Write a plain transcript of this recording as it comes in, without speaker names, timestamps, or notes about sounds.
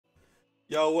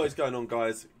Yo, what is going on,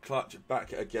 guys? Clutch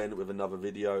back again with another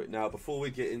video. Now, before we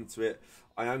get into it,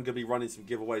 I am going to be running some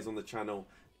giveaways on the channel.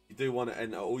 If you do want to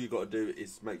enter, all you got to do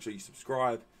is make sure you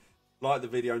subscribe, like the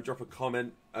video, and drop a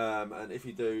comment. And if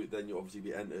you do, then you'll obviously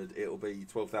be entered. It'll be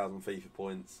 12,000 FIFA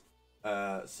points.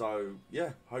 So, yeah,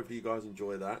 hopefully you guys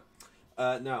enjoy that.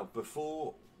 Now,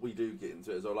 before we do get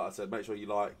into it, as well, like I said, make sure you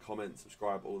like, comment,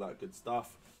 subscribe, all that good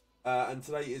stuff. And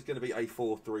today is going to be a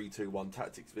 4-3-2-1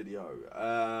 tactics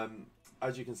video.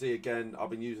 As you can see, again,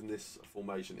 I've been using this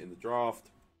formation in the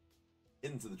draft,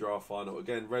 into the draft final.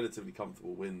 Again, relatively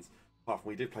comfortable wins, apart from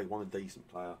we did play one decent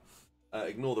player.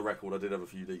 Ignore the record, I did have a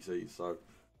few DCs, so.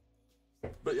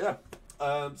 But yeah,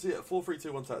 so yeah,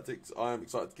 4-3-2-1 tactics. I am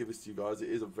excited to give this to you guys. It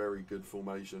is a very good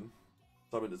formation.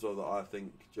 Something as well that I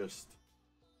think just,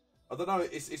 I don't know,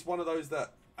 it's one of those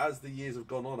that, as the years have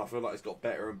gone on, I feel like it's got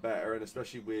better and better, and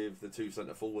especially with the two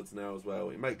centre forwards now as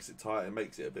well, it makes it tight, it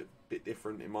makes it a bit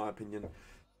different in my opinion.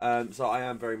 So I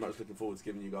am very much looking forward to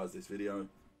giving you guys this video.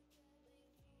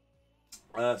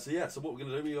 So yeah, so what we're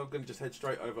going to do, we are going to just head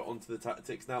straight over onto the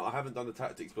tactics. Now, I haven't done the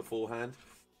tactics beforehand,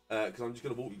 because I'm just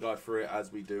going to walk you guys through it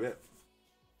as we do it.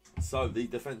 So the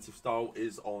defensive style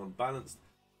is on balanced.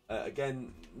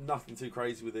 Again, nothing too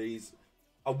crazy with these.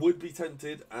 I would be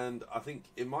tempted, and I think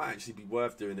it might actually be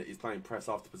worth doing it, is playing press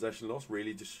after possession loss,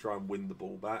 really just try and win the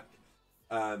ball back.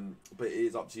 But it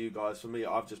is up to you guys. For me,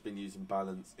 I've just been using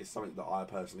balance. It's something that I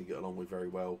personally get along with very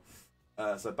well.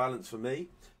 So balance for me.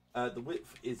 The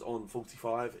width is on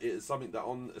 45. It is something that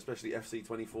on, especially FC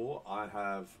 24, I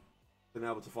have been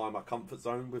able to find my comfort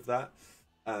zone with that.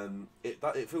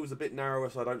 It feels a bit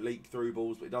narrower, so I don't leak through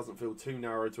balls, but it doesn't feel too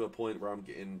narrow to a point where I'm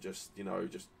getting just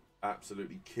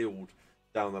absolutely killed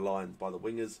down the line by the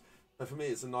wingers. So for me,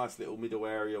 it's a nice little middle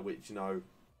area which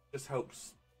just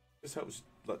helps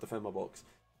like defend my box,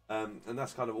 and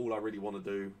that's kind of all I really want to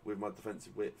do with my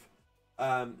defensive width.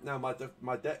 Now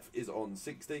my depth is on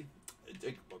 60.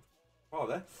 Oh,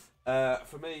 there.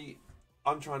 For me,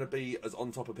 I'm trying to be as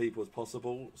on top of people as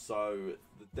possible, so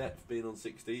the depth being on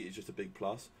 60 is just a big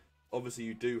plus. Obviously,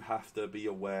 you do have to be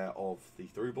aware of the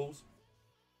through balls.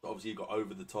 Obviously, you've got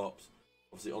over the tops,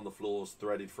 obviously on the floors,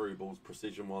 threaded through balls,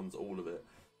 precision ones, all of it.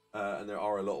 And there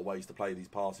are a lot of ways to play these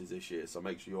passes this year, so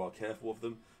make sure you are careful of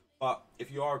them. But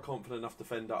if you are a confident enough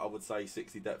defender, I would say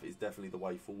 60 depth is definitely the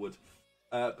way forward.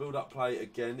 Build-up play,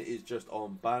 again, is just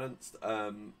on balanced.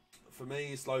 For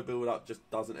me, slow build-up just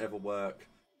doesn't ever work.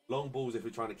 Long balls, if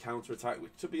you're trying to counter-attack,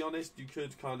 which, to be honest, you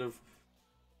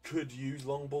could use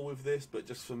long ball with this, but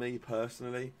just for me,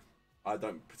 personally, I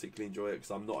don't particularly enjoy it because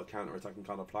I'm not a counter-attacking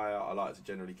kind of player. I like to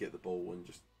generally get the ball and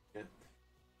just,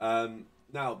 yeah.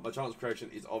 Now, my chance of creation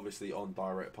is obviously on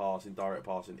direct passing. Direct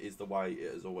passing is the way.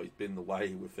 It has always been the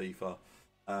way with FIFA.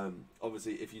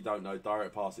 Obviously, if you don't know,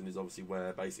 direct passing is obviously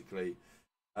where basically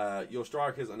your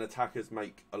strikers and attackers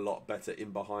make a lot better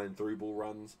in-behind through ball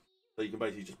runs. So you can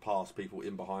basically just pass people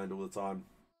in behind all the time.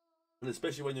 And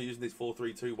especially when you're using this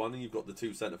 4-3-2-1 and you've got the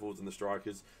two centre forwards and the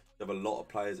strikers, you have a lot of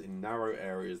players in narrow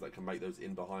areas that can make those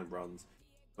in-behind runs.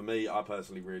 For me, I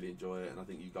personally really enjoy it, and I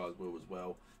think you guys will as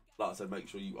well. Like I said, make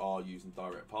sure you are using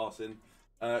direct passing.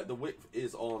 The width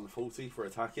is on 40 for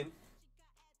attacking.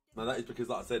 Now that is because,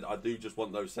 like I said, I do just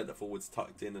want those centre forwards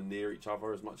tucked in and near each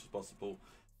other as much as possible.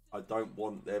 I don't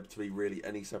want there to be really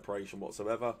any separation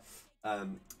whatsoever.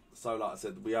 So like I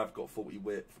said, we have got 40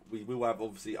 width. We will have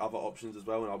obviously other options as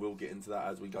well, and I will get into that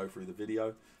as we go through the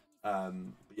video. But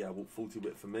yeah, 40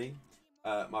 width for me.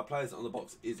 My players on the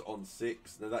box is on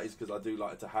 6. Now that is because I do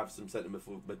like to have some centre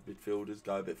midfielders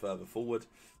go a bit further forward.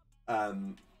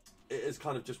 It is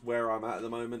kind of just where I'm at the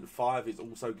moment. 5 is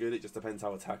also good. It just depends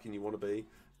how attacking you want to be,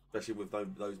 especially with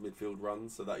those midfield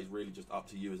runs. So that is really just up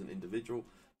to you as an individual.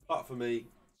 But for me,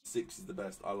 6 is the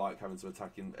best. I like having some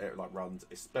attacking runs,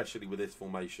 especially with this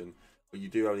formation where you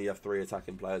do only have 3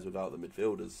 attacking players without the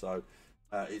midfielders. So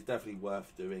it's definitely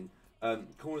worth doing.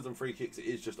 Corners and free kicks, it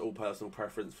is just all personal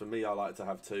preference. For me, I like to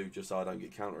have 2 just so I don't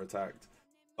get counter-attacked.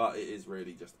 But it is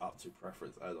really just up to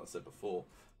preference, as I said before.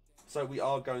 So we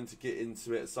are going to get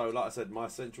into it. So like I said, my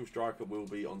central striker will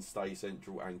be on stay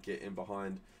central and get in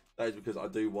behind. That is because I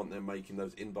do want them making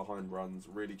those in behind runs,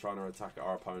 really trying to attack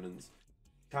our opponents.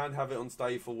 Can have it on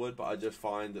stay forward, but I just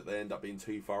find that they end up being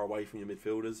too far away from your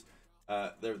midfielders.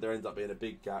 There ends up being a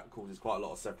big gap, causes quite a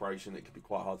lot of separation. It can be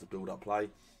quite hard to build up play.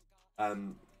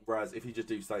 Whereas if you just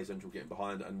do stay central, getting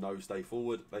behind, and no stay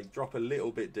forward, they drop a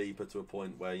little bit deeper to a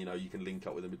point where you can link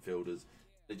up with the midfielders.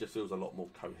 It just feels a lot more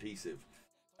cohesive.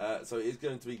 So it is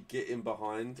going to be get in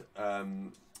behind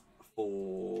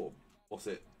for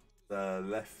the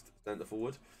left centre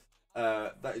forward.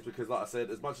 That is because, like I said,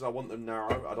 as much as I want them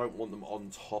narrow, I don't want them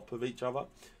on top of each other.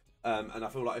 And I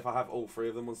feel like if I have all three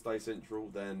of them on stay central,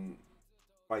 then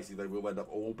basically they will end up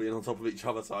all being on top of each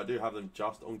other. So I do have them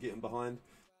just on getting behind.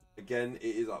 Again,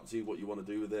 it is up to you what you want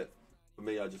to do with it. For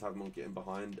me, I just have them on getting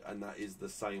behind, and that is the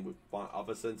same with my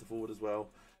other centre forward as well.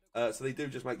 So they do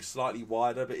just make slightly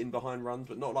wider but in behind runs,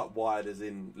 but not like wide as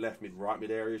in left mid, right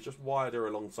mid areas, just wider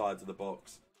alongside to the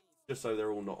box, just so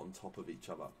they're all not on top of each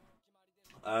other.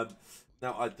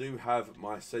 Now I do have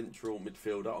my central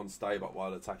midfielder on stay but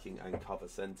while attacking and cover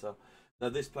centre. Now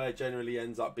this player generally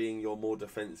ends up being your more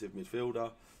defensive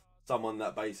midfielder, someone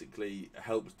that basically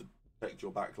helps to protect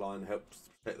your back line, helps to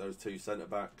protect those two centre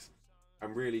backs,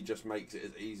 and really just makes it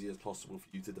as easy as possible for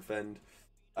you to defend.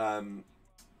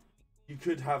 You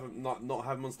could have not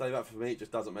have him on stay back. For me, it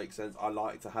just doesn't make sense. I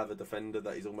like to have a defender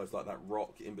that is almost like that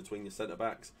rock in between your centre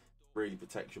backs, really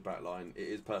protects your back line. It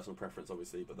is personal preference,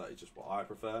 obviously, but that is just what I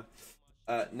prefer.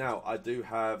 Now, I do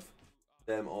have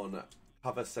them on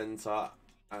cover centre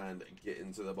and get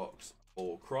into the box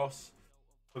or cross.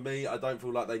 For me, I don't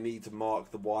feel like they need to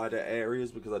mark the wider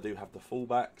areas because I do have the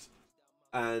fullbacks.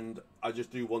 And I just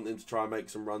do want them to try and make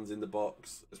some runs in the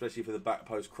box, especially for the back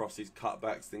post crosses,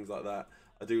 cutbacks, things like that.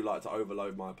 I do like to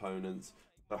overload my opponents.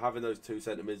 So having those two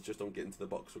centre mids just on getting to the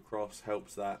box for cross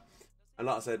helps that. And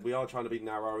like I said, we are trying to be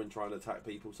narrow and trying to attack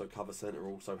people, so cover centre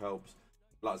also helps.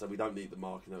 Like I said, we don't need the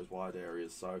mark in those wide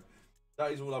areas. So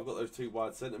that is all I've got those two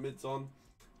wide centre mids on.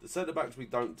 The centre backs, we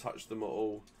don't touch them at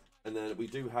all. And then we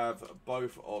do have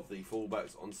both of the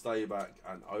fullbacks on stay back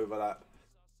and overlap.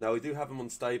 Now we do have them on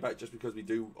stay back just because we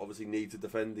do obviously need to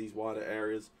defend these wider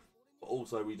areas. But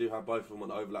also we do have both of them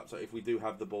on overlap. So if we do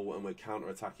have the ball and we're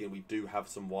counter-attacking, we do have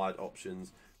some wide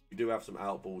options. We do have some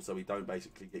out balls so we don't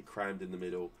basically get crammed in the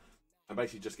middle and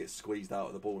basically just get squeezed out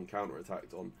of the ball and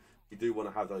counter-attacked on. We do want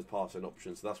to have those passing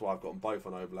options. So that's why I've got them both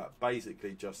on overlap.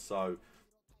 Basically just so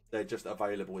they're just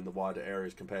available in the wider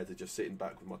areas compared to just sitting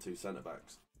back with my two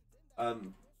centre-backs.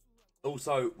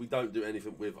 Also, we don't do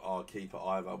anything with our keeper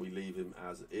either. We leave him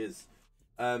as is.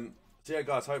 So yeah,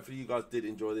 guys, hopefully you guys did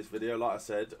enjoy this video. Like I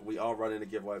said, we are running a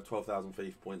giveaway of 12,000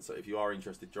 FIFA points. So if you are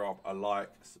interested, drop a like,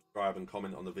 subscribe, and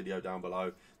comment on the video down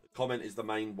below. The comment is the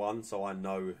main one, so I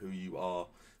know who you are.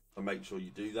 So make sure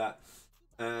you do that.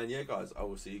 And yeah, guys, I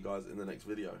will see you guys in the next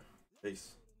video.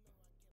 Peace.